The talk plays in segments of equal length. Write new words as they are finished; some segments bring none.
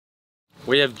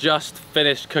We have just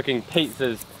finished cooking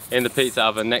pizzas in the pizza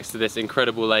oven next to this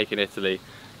incredible lake in Italy.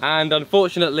 And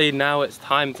unfortunately now it's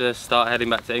time to start heading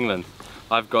back to England.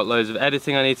 I've got loads of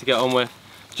editing I need to get on with.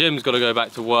 Jim's got to go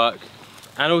back to work.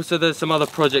 And also there's some other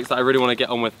projects that I really want to get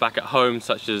on with back at home,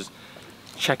 such as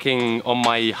checking on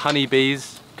my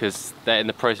honeybees, because they're in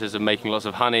the process of making lots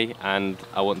of honey and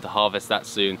I want to harvest that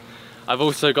soon. I've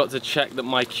also got to check that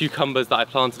my cucumbers that I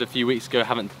planted a few weeks ago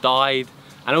haven't died.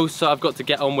 And also I've got to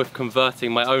get on with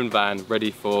converting my own van ready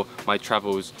for my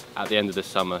travels at the end of the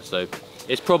summer. So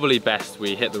it's probably best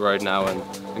we hit the road now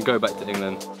and go back to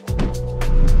England.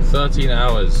 13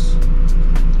 hours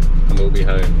and we'll be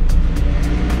home.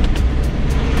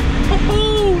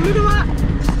 Oh, look at that!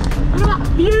 Look at that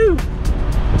view!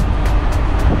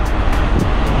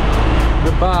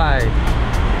 Goodbye.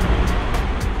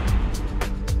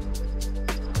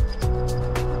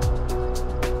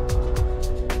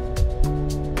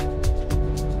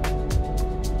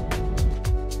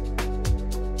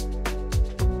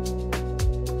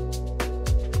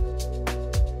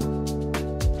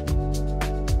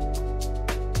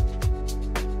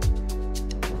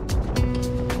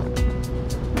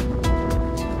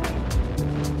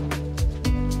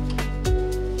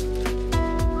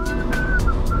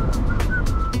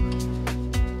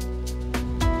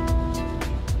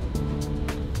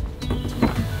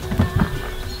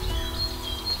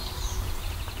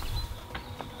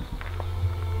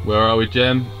 Where are we,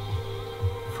 Jem?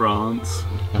 France.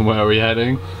 And where are we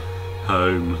heading?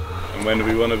 Home. And when do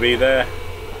we want to be there?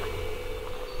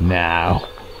 Now.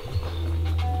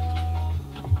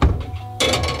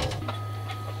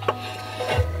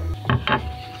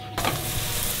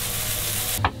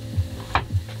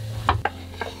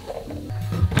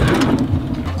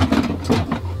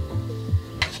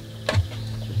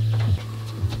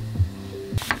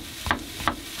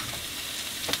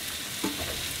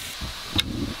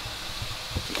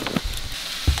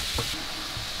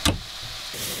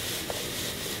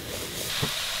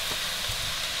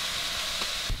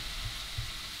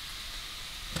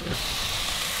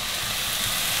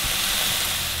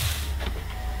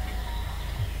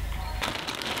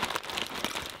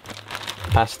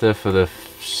 Pasta for the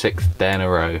 6th day in a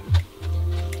row.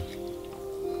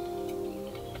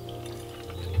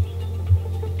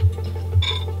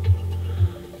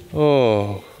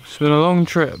 Oh, it's been a long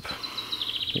trip.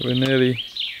 We're nearly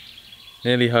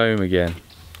home again.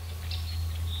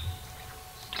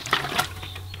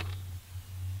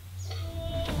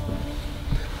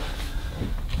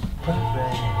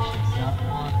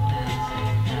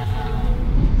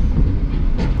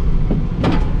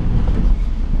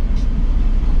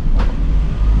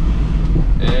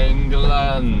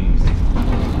 England.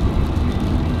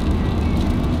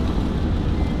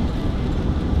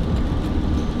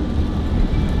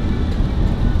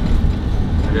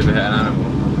 Have you ever hit an animal?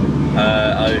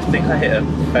 I think I hit a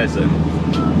pheasant.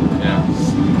 Yeah.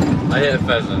 I hit a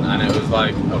pheasant and it was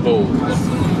like a ball.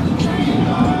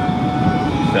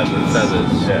 Feathers.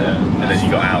 Feathers. Yeah. And then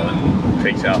you got out and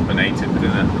picked it up and ate it for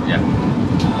dinner. Yeah.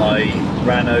 I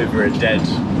ran over a dead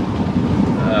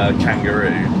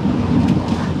kangaroo.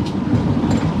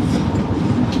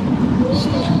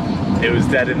 It was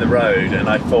dead in the road and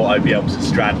I thought I'd be able to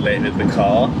straddle it with the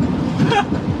car.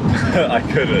 I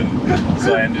couldn't,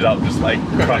 so I ended up just like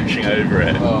crunching over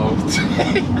it. Oh.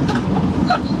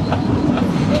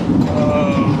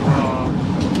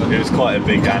 It was quite a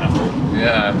big animal.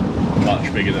 Yeah.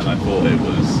 Much bigger than I thought it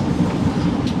was.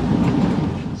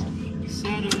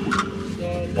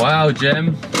 Wow,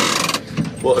 Jem.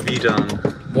 What have you done?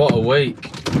 What a week.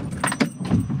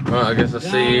 Right, I guess I'll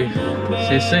see you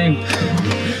soon.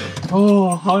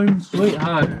 Oh, home sweet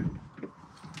home.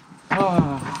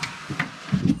 Ah.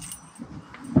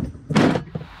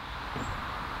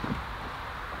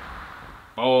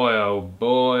 Boy, oh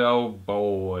boy, oh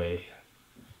boy.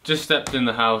 Just stepped in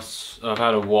the house. I've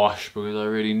had a wash because I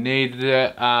really needed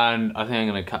it, and I think I'm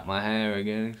gonna cut my hair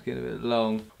again. It's getting a bit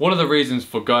long. One of the reasons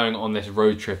for going on this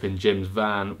road trip in Jim's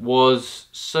van was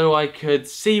so I could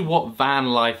see what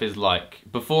van life is like.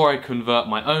 Before I convert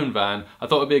my own van, I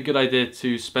thought it'd be a good idea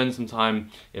to spend some time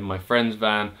in my friend's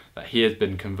van that he has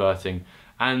been converting,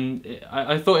 and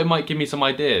I thought it might give me some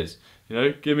ideas, you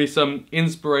know, give me some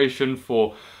inspiration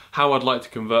for how I'd like to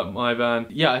convert my van.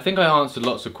 Yeah, I think I answered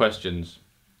lots of questions.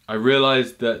 I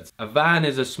realised that a van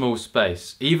is a small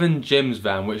space. Even Jim's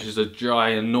van, which is a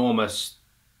dry, enormous,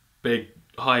 big,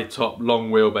 high top,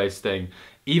 long wheelbase thing,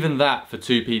 even that for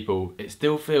 2 people, it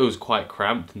still feels quite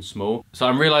cramped and small. So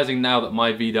I'm realising now that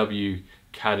my VW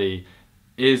Caddy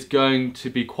is going to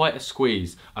be quite a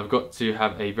squeeze. I've got to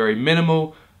have a very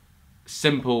minimal,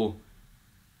 simple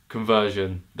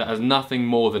conversion that has nothing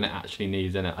more than it actually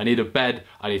needs in it. I need a bed,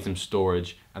 I need some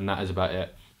storage, and that is about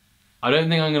it. I don't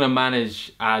think I'm gonna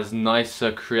manage as nice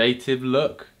a creative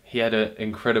look. He had an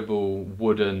incredible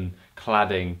wooden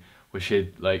cladding which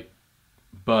he'd like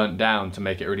burnt down to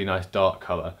make it a really nice dark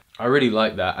colour. I really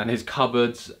like that, and his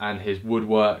cupboards and his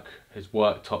woodwork, his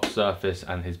worktop surface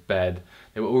and his bed,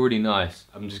 they were all really nice.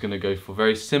 I'm just gonna go for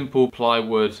very simple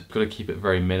plywood, gotta keep it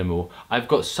very minimal. I've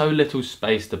got so little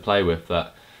space to play with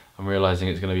that I'm realising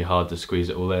it's gonna be hard to squeeze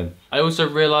it all in. I also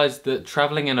realised that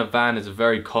travelling in a van is a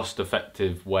very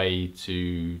cost-effective way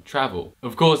to travel.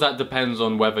 Of course that depends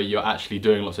on whether you're actually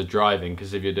doing lots of driving,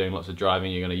 because if you're doing lots of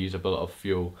driving you're gonna use up a lot of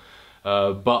fuel.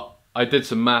 But I did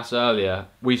some maths earlier.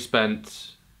 We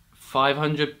spent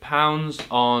 £500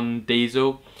 on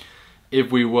diesel.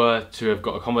 If we were to have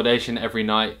got accommodation every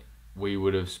night, we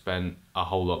would have spent a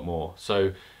whole lot more.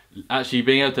 So actually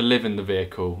being able to live in the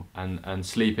vehicle and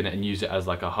sleep in it and use it as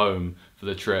like a home for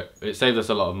the trip, it saved us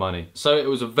a lot of money. So it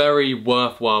was a very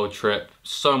worthwhile trip,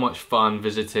 so much fun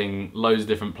visiting loads of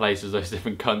different places, loads of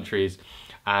different countries,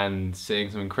 and seeing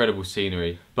some incredible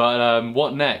scenery. But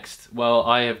what next? Well,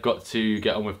 I have got to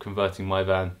get on with converting my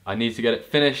van. I need to get it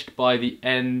finished by the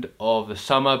end of the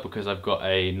summer because I've got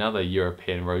another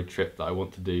European road trip that I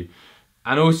want to do.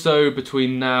 And also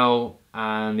between now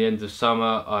and the end of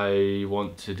summer, I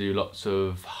want to do lots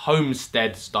of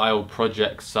homestead style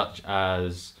projects, such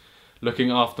as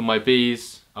looking after my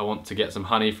bees. I want to get some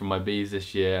honey from my bees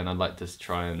this year, and I'd like to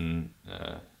try and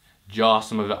jar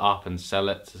some of it up and sell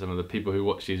it to some of the people who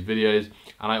watch these videos.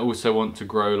 And I also want to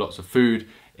grow lots of food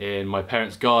in my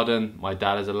parents' garden. My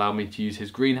dad has allowed me to use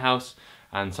his greenhouse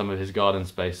and some of his garden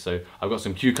space, so I've got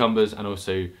some cucumbers and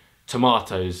also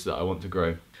tomatoes that I want to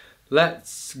grow.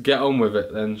 Let's get on with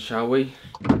it then, shall we?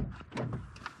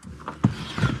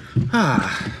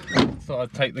 Thought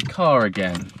I'd take the car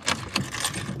again.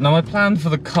 Now my plan for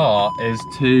the car is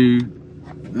to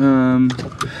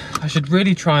I should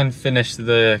really try and finish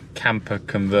the camper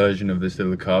conversion of this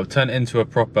little car. I've turned it into a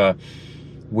proper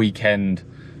weekend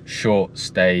short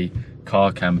stay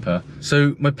car camper.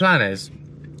 So my plan is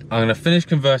I'm gonna finish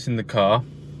converting the car.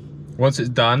 Once it's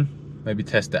done, maybe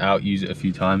test it out, use it a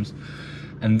few times.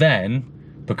 And then,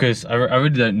 because I really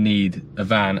don't need a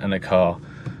van and a car,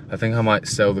 I think I might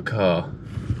sell the car.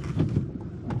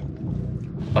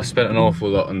 I've spent an awful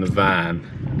lot on the van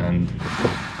and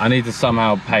I need to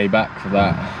somehow pay back for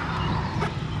that.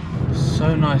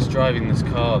 So nice driving this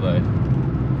car though.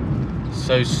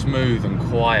 So smooth and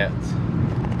quiet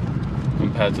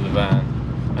compared to the van.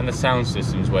 And the sound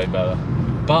system's way better.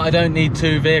 But I don't need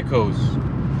two vehicles.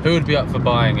 Who would be up for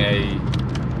buying a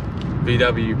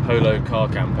VW Polo car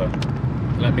camper?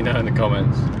 Let me know in the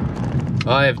comments.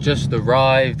 I have just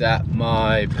arrived at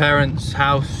my parents'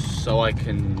 house so I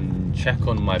can check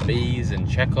on my bees and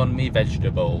check on me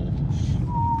vegetables.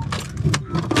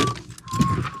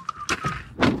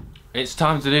 It's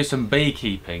time to do some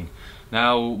beekeeping.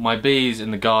 Now, my bees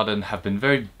in the garden have been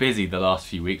very busy the last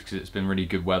few weeks because it's been really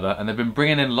good weather, and they've been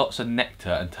bringing in lots of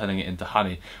nectar and turning it into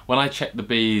honey. When I checked the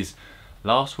bees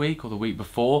last week or the week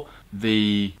before,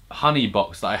 the honey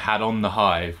box that I had on the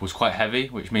hive was quite heavy,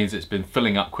 which means it's been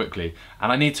filling up quickly.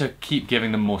 And I need to keep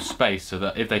giving them more space so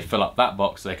that if they fill up that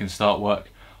box, they can start work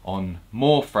on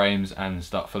more frames and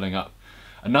start filling up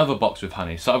another box with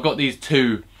honey. So I've got these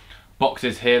two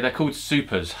boxes here. They're called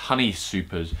supers, honey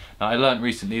supers. Now I learned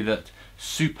recently that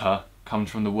super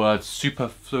comes from the word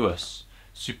superfluous.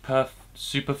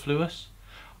 Superfluous?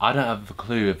 I don't have a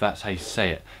clue if that's how you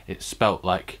say it. It's spelt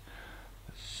like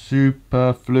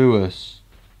superfluous.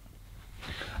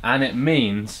 And it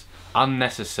means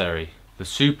unnecessary. The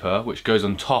super, which goes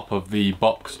on top of the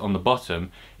box on the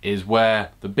bottom, is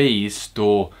where the bees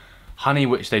store honey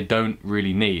which they don't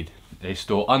really need. They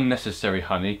store unnecessary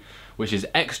honey, which is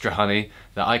extra honey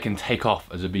that I can take off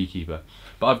as a beekeeper.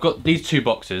 But I've got these two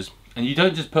boxes, and you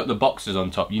don't just put the boxes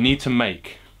on top, you need to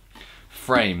make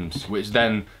frames which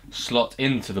then slot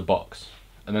into the box,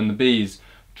 and then the bees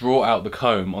draw out the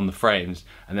comb on the frames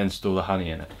and then store the honey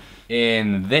in it.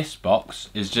 In this box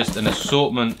is just an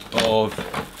assortment of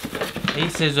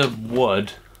pieces of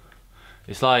wood.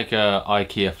 It's like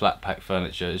IKEA flat pack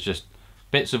furniture. It's just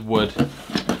bits of wood,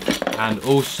 and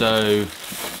also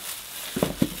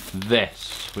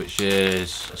this, which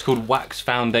is, it's called wax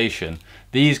foundation.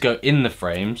 These go in the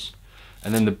frames,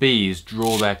 and then the bees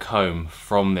draw their comb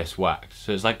from this wax.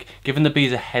 So it's like giving the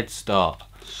bees a head start.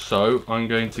 So I'm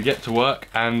going to get to work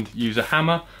and use a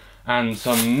hammer and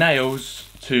some nails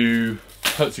to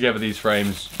put together these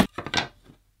frames.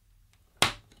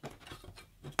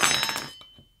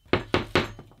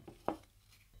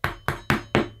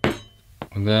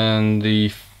 And then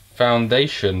the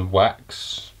foundation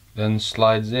wax then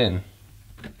slides in.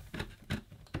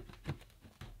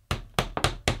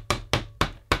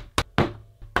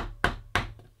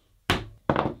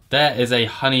 There is a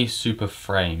honey super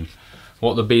frame.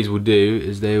 What the bees will do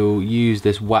is they will use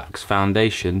this wax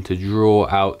foundation to draw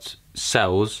out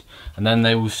cells, and then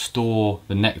they will store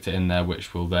the nectar in there,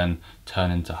 which will then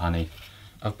turn into honey.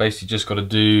 I've basically just got to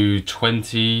do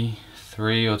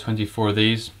 23 or 24 of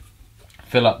these,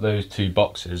 fill up those 2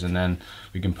 boxes, and then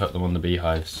we can put them on the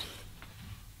beehives.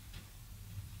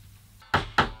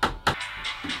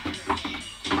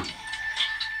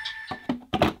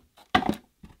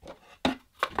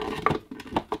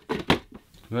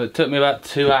 Well, it took me about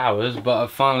 2 hours, but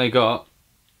I've finally got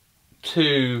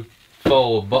 2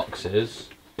 full boxes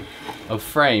of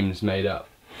frames made up,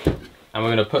 and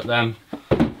we're going to put them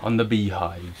on the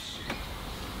beehives.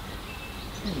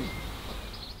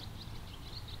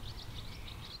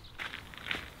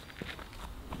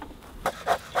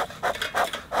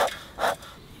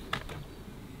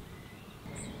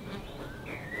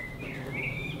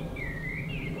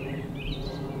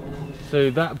 So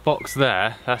that box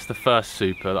there, that's the first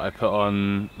super that I put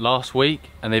on last week,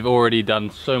 and they've already done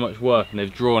so much work and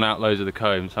they've drawn out loads of the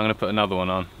comb, so I'm going to put another one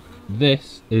on.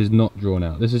 This is not drawn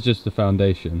out, this is just the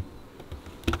foundation.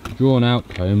 Drawn out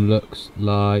comb looks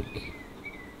like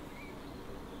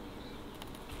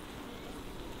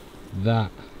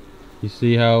that. You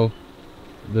see how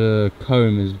the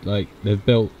comb is like, they've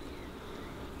built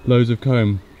loads of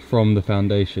comb from the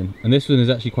foundation, and this one is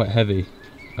actually quite heavy.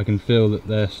 I can feel that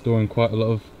they're storing quite a lot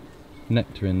of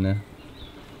nectar in there.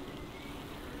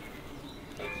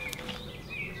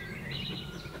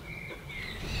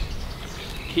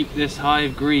 Keep this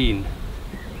hive green.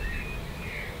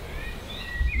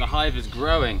 The hive is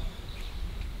growing.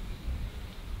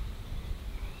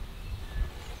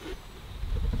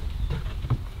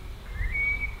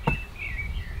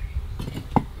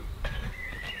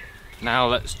 Now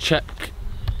let's check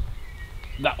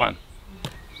that one.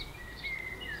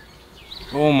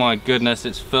 Oh my goodness,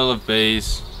 it's full of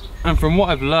bees. And from what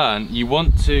I've learned, you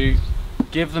want to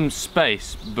give them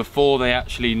space before they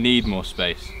actually need more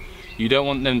space. You don't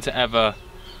want them to ever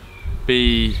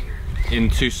be in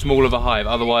too small of a hive,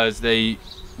 otherwise they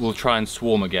will try and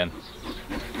swarm again.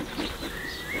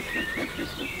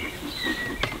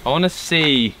 I want to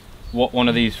see what one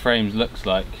of these frames looks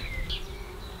like.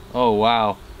 Oh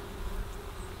wow.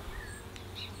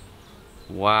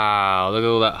 Wow, look at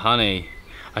all that honey.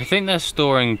 I think they're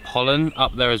storing pollen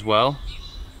up there as well.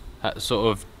 That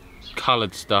sort of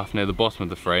coloured stuff near the bottom of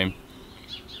the frame.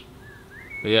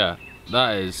 But yeah,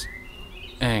 that is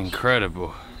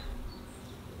incredible.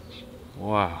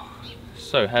 Wow,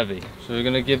 so heavy. So we're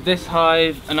gonna give this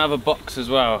hive another box as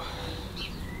well.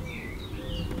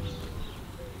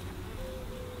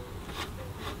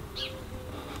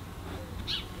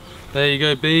 There you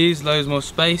go, bees, loads more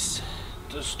space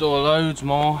to store loads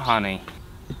more honey.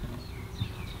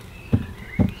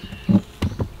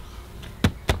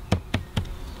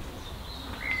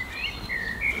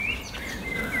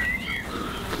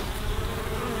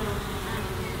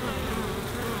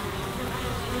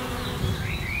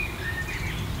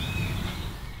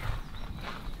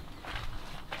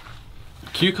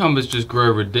 Cucumbers just grow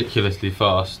ridiculously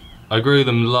fast. I grew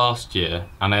them last year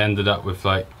and I ended up with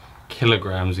like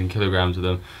kilograms and kilograms of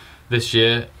them. This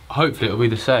year, hopefully it'll be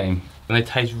the same. And they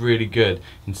taste really good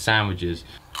in sandwiches.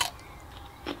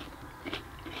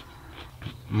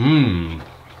 Mmm,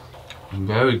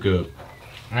 very good.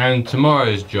 And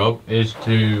tomorrow's job is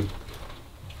to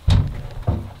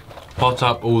pot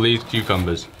up all these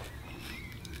cucumbers.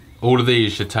 All of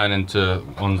these should turn into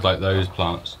ones like those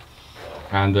plants.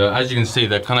 And as you can see,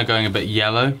 they're kind of going a bit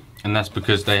yellow, and that's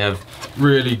because they have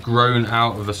really grown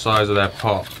out of the size of their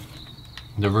pot.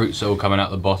 The roots are all coming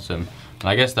out the bottom, and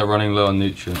I guess they're running low on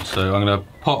nutrients. So I'm going to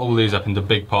pot all these up into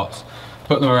big pots,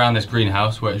 put them around this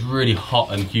greenhouse where it's really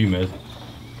hot and humid,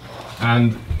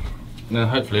 and then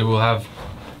hopefully we'll have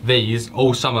these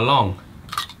all summer long.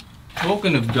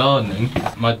 Talking of gardening,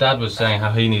 my dad was saying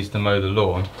how he needs to mow the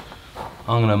lawn.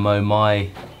 I'm going to mow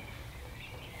my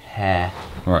hair.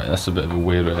 Right, that's a bit of a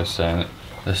weird way of saying it.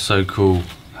 They're so cool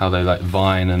how they like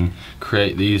vine and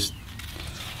create these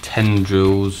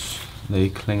tendrils they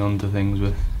cling onto things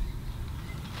with.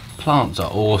 Plants are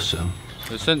awesome.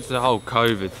 So since the whole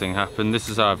COVID thing happened, this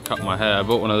is how I've cut my hair. I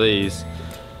bought one of these,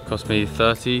 cost me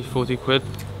 30, 40 quid.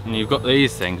 And you've got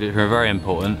these things which are very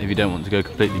important if you don't want to go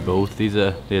completely bald. These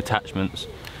are the attachments.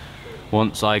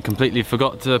 Once I completely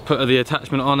forgot to put the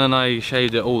attachment on and I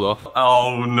shaved it all off.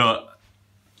 Oh no.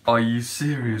 Are you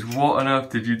serious? What on earth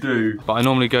did you do? But I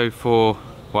normally go for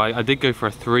Well, I did go for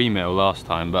a 3mm last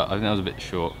time, but I think that was a bit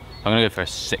short. I'm gonna go for a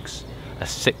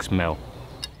 6mm.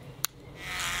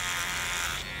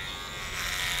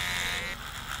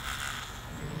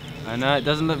 I know it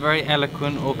doesn't look very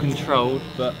eloquent or controlled,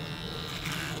 but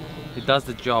it does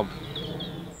the job.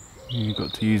 You've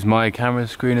got to use my camera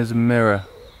screen as a mirror.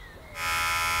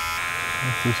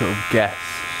 That's your sort of guess.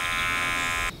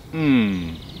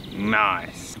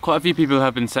 Nice. Quite a few people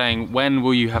have been saying, when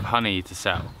will you have honey to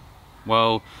sell?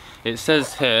 Well, it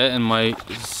says here in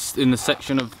the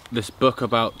section of this book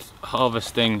about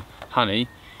harvesting honey,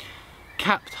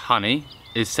 capped honey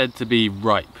is said to be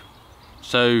ripe.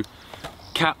 So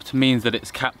capped means that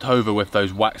it's capped over with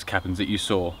those wax cappings that you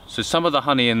saw. So some of the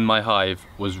honey in my hive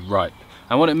was ripe.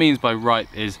 And what it means by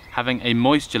ripe is having a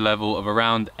moisture level of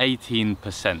around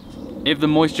 18%. If the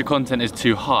moisture content is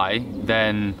too high,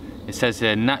 then it says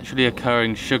here naturally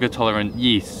occurring sugar tolerant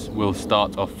yeasts will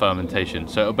start off fermentation.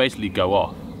 So it'll basically go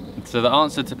off. So the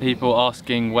answer to people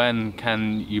asking when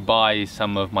can you buy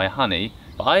some of my honey,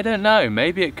 I don't know,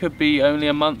 maybe it could be only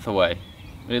a month away.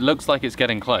 It looks like it's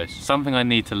getting close. Something I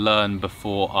need to learn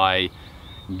before I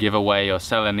give away or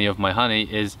sell any of my honey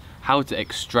is how to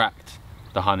extract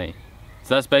the honey.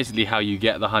 So that's basically how you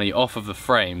get the honey off of the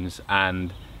frames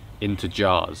and into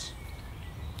jars.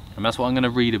 And that's what I'm going to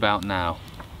read about now.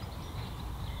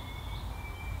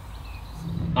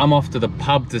 I'm off to the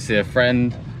pub to see a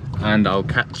friend, and I'll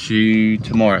catch you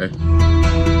tomorrow.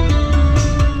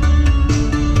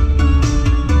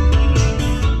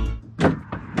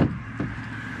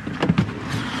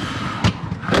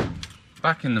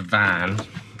 Back in the van,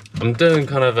 I'm doing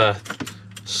kind of a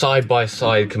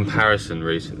side-by-side comparison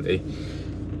recently.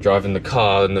 Driving the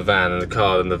car and the van and the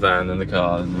car and the van and the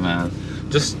car and the van.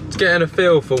 Just getting a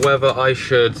feel for whether I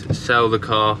should sell the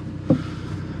car.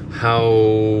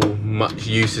 How much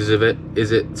uses of it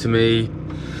is it to me?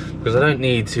 Because I don't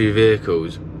need two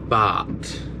vehicles,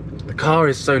 but the car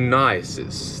is so nice.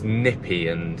 It's nippy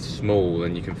and small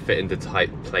and you can fit into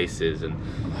tight places, and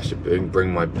I should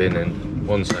bring my bin in.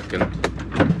 1 second.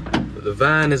 But the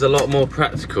van is a lot more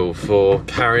practical for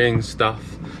carrying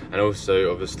stuff and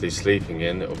also obviously sleeping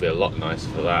in. It'll be a lot nicer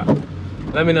for that.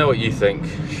 Let me know what you think.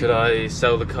 Should I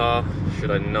sell the car? Should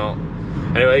I not?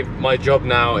 Anyway, my job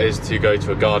now is to go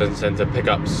to a garden centre, pick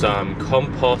up some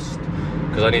compost,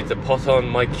 because I need to pot on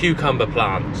my cucumber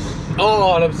plants.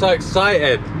 Oh, and I'm so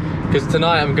excited, because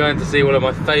tonight I'm going to see one of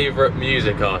my favourite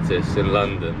music artists in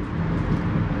London.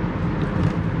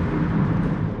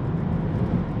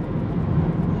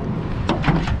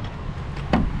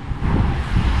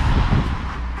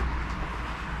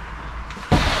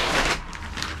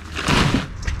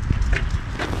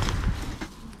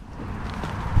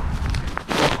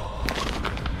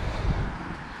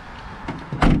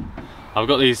 I've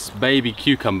got these baby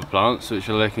cucumber plants which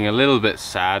are looking a little bit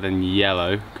sad and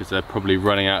yellow because they're probably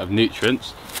running out of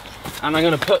nutrients, and I'm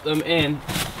going to put them in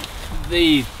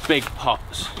these big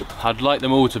pots. I'd like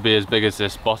them all to be as big as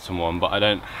this bottom one, but I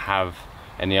don't have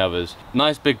any others.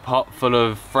 Nice big pot full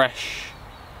of fresh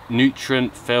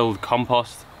nutrient filled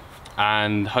compost,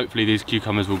 and hopefully these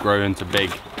cucumbers will grow into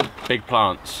big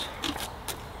plants.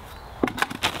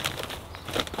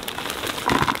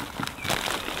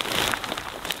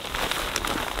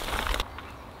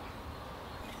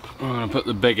 I'm going to put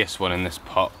the biggest one in this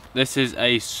pot. This is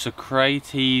a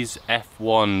Socrates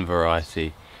F1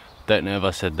 variety. Don't know if I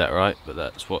said that right, but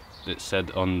that's what it said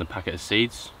on the packet of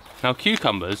seeds. Now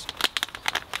cucumbers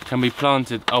can be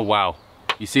planted, oh wow,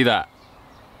 you see that?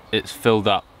 It's filled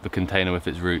up the container with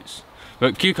its roots.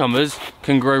 But cucumbers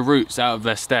can grow roots out of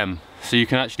their stem, so you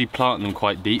can actually plant them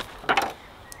quite deep.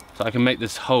 So I can make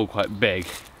this hole quite big,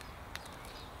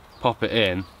 pop it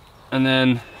in, and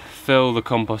then fill the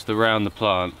compost around the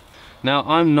plant. Now,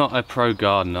 I'm not a pro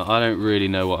gardener, I don't really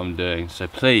know what I'm doing, so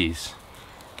please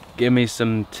give me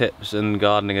some tips and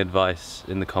gardening advice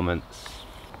in the comments.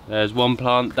 There's one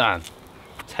plant done,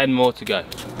 10 more to go.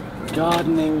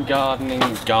 Gardening, gardening,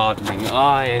 gardening,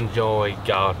 I enjoy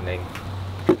gardening.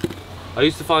 I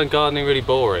used to find gardening really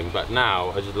boring, but now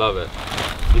I just love it.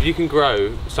 If you can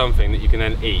grow something that you can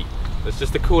then eat, that's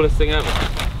just the coolest thing ever.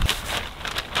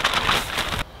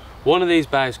 One of these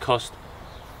bags cost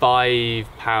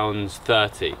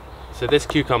 £5.30. So this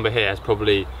cucumber here has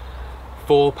probably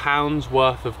 £4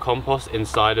 worth of compost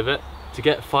inside of it. To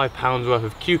get £5 worth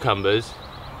of cucumbers,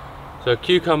 so a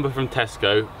cucumber from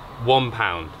Tesco,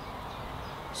 £1.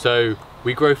 So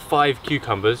we grow 5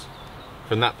 cucumbers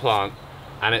from that plant,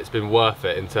 and it's been worth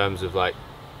it in terms of like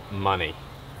money.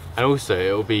 And also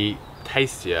it will be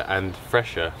tastier and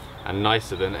fresher and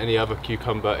nicer than any other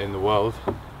cucumber in the world.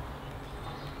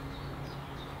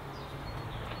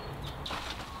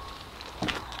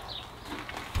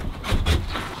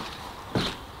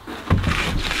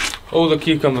 All the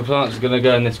cucumber plants are gonna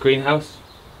go in this greenhouse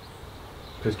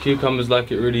because cucumbers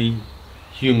like it really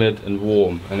humid and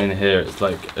warm, and in here it's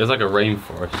like a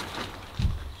rainforest.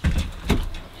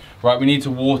 Right, we need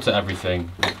to water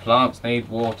everything. The plants need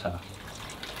water.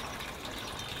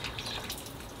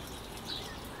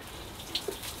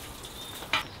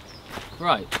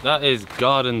 Right, that is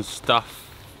garden stuff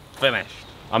finished.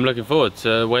 I'm looking forward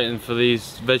to waiting for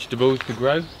these vegetables to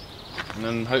grow, and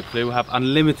then hopefully we'll have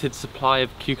unlimited supply of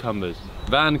cucumbers.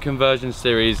 Van conversion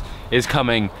series is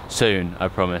coming soon, I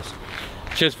promise.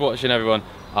 Cheers for watching, everyone.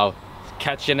 I'll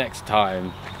catch you next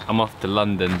time. I'm off to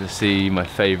London to see my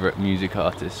favourite music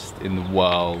artist in the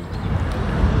world.